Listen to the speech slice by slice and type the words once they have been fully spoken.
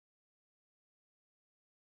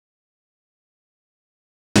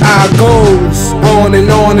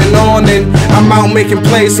morning. I'm out making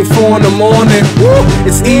plays till 4 in the morning. Woo,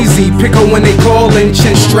 it's easy, pick up when they callin'.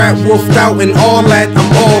 Chin strap, wolfed out and all that,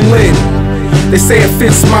 I'm all in. They say it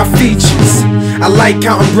fits my features. I like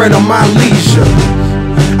counting bread on my leisure.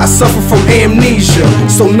 I suffer from amnesia,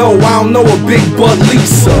 so no, I don't know a big butt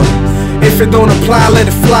Lisa. If it don't apply, let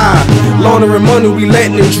it fly. Laundering money, we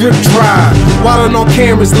letting it drip dry. Wildin' on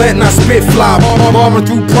cameras, letting our spit fly. Barbering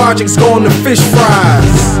through projects, going to fish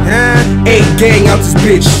fries. 8 gang out this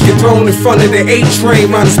bitch. Get thrown in front of the 8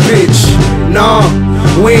 train round this bitch. Nah,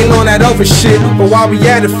 we ain't on that other shit. But while we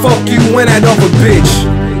at it, fuck you and that other bitch.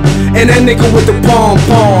 And that nigga with the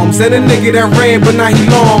pom-poms. And the nigga that ran, but now he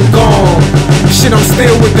long gone. Shit, I'm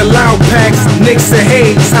still with the loud packs. Nicks and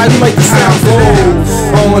Hayes, how you like the sound goes?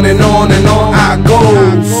 On and on and on I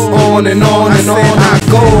goes. On and on and on I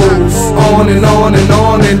goes. On and on and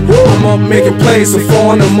on and I'm up making plays till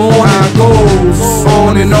 4 in the morning. I goes.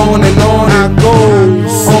 On and on and on I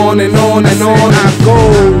goes. On and on and on I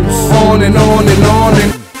goes. On and on and on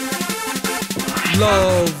and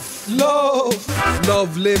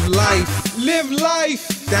love, live life.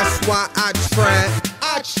 That's why I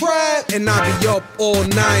trap, and I be up all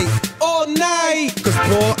night. Cause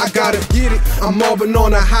boy, I gotta get it. I'm mobbing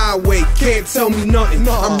on the highway, can't tell me nothing.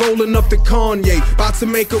 I'm rolling up to Kanye, about to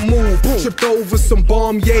make a move. Tripped over some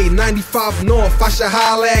bomb, 95 North. I should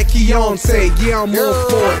holla at Keontae, yeah, I'm all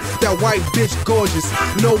for it. That white bitch gorgeous,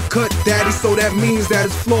 no cut daddy, so that means that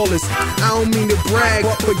it's flawless. I don't mean to brag,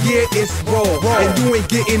 but yeah, it's raw. And you ain't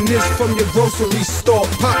getting this from your grocery store.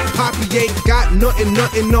 Poppy ain't got nothing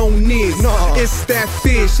on this. It's that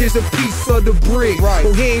fish, here's a piece of the brick.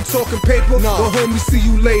 But he ain't talking paper, but homie, see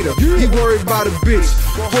you later. He worried about a bitch,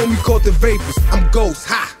 homie caught the vapors. I'm ghost,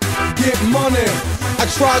 ha! Get money. I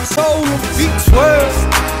tried told him, V12,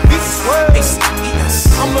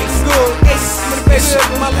 I'm looking good. I'm the best shit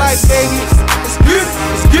of my life, baby. It's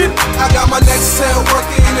good. I got my next cell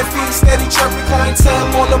working in the feet, steady chirping clientele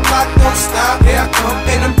on the block, don't stop. Here I come,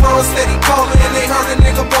 and them bros steady calling, and they heard a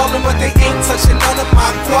nigga ballin', but they ain't touching none of my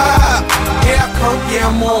guap. Here I come, yeah,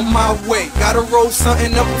 I'm on my way. Gotta roll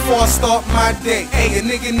something up before I start my day. Hey, a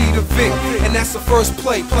nigga need a Vic, and that's the first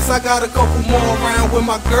play. Plus I got a couple more around where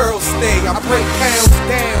my girls stay. I break pounds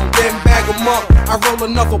down, then bag them up. I roll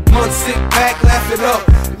another blunt, sit back, laugh it up.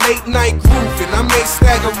 Late night grooving, I may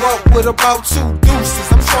stagger up with about 2 deuces.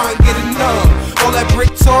 I'm trying to get enough. All that brick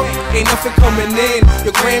talk, ain't nothing coming in.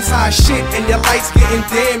 Your grams high shit and your lights getting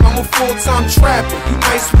dim. I'm a full-time trapper, you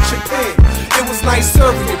nice with your pen. It was nice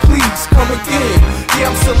serving you, please come again. Yeah,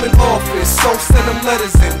 I'm still in office, so send them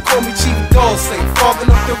letters in. Call me Chief Dawson, fogging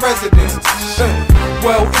up the residence.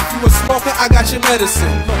 Well, if you a smoker, I got your medicine.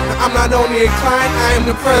 I'm not only a client, I am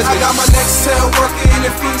the president. I got my next cell working in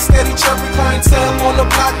the feed, steady chirping clientele on the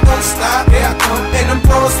block, don't stop. Here I come, and them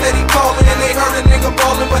bros steady calling, and they heard a nigga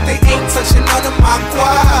ballin', but they ain't touching none of my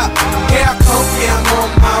guap. Here I come, yeah, I'm on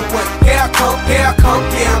my way. Here I come, yeah,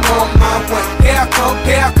 I'm on my way. Here I come,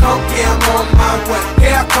 yeah, I'm on my way.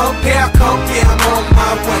 Here I come, yeah, I'm on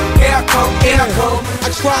my way. Here I come. I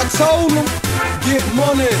tried told him, get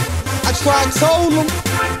money. I tried told him,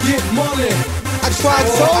 get money. I tried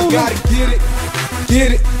told him, I gotta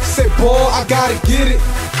get it. Say boy, I gotta get it.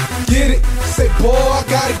 Say boy, I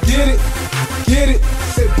gotta get it.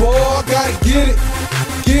 Say boy, I gotta get it.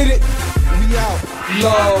 We out.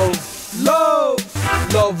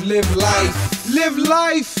 Love, live life.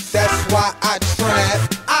 That's why I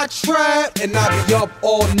trap, and I be up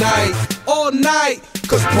all night.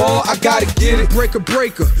 Cause boy, I gotta get it. Breaker,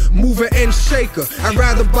 mover and shaker. I'd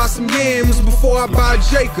rather buy some yams before I buy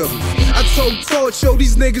Jacob. I told Torch, yo,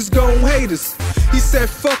 these niggas gon' hate us. He said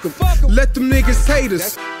fuck 'em, let them niggas hate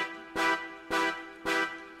us.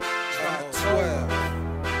 12.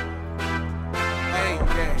 Ain't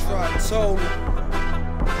gang. Try told him.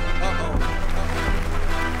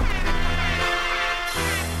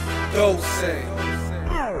 Don't say.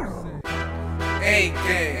 Ain't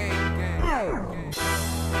gang.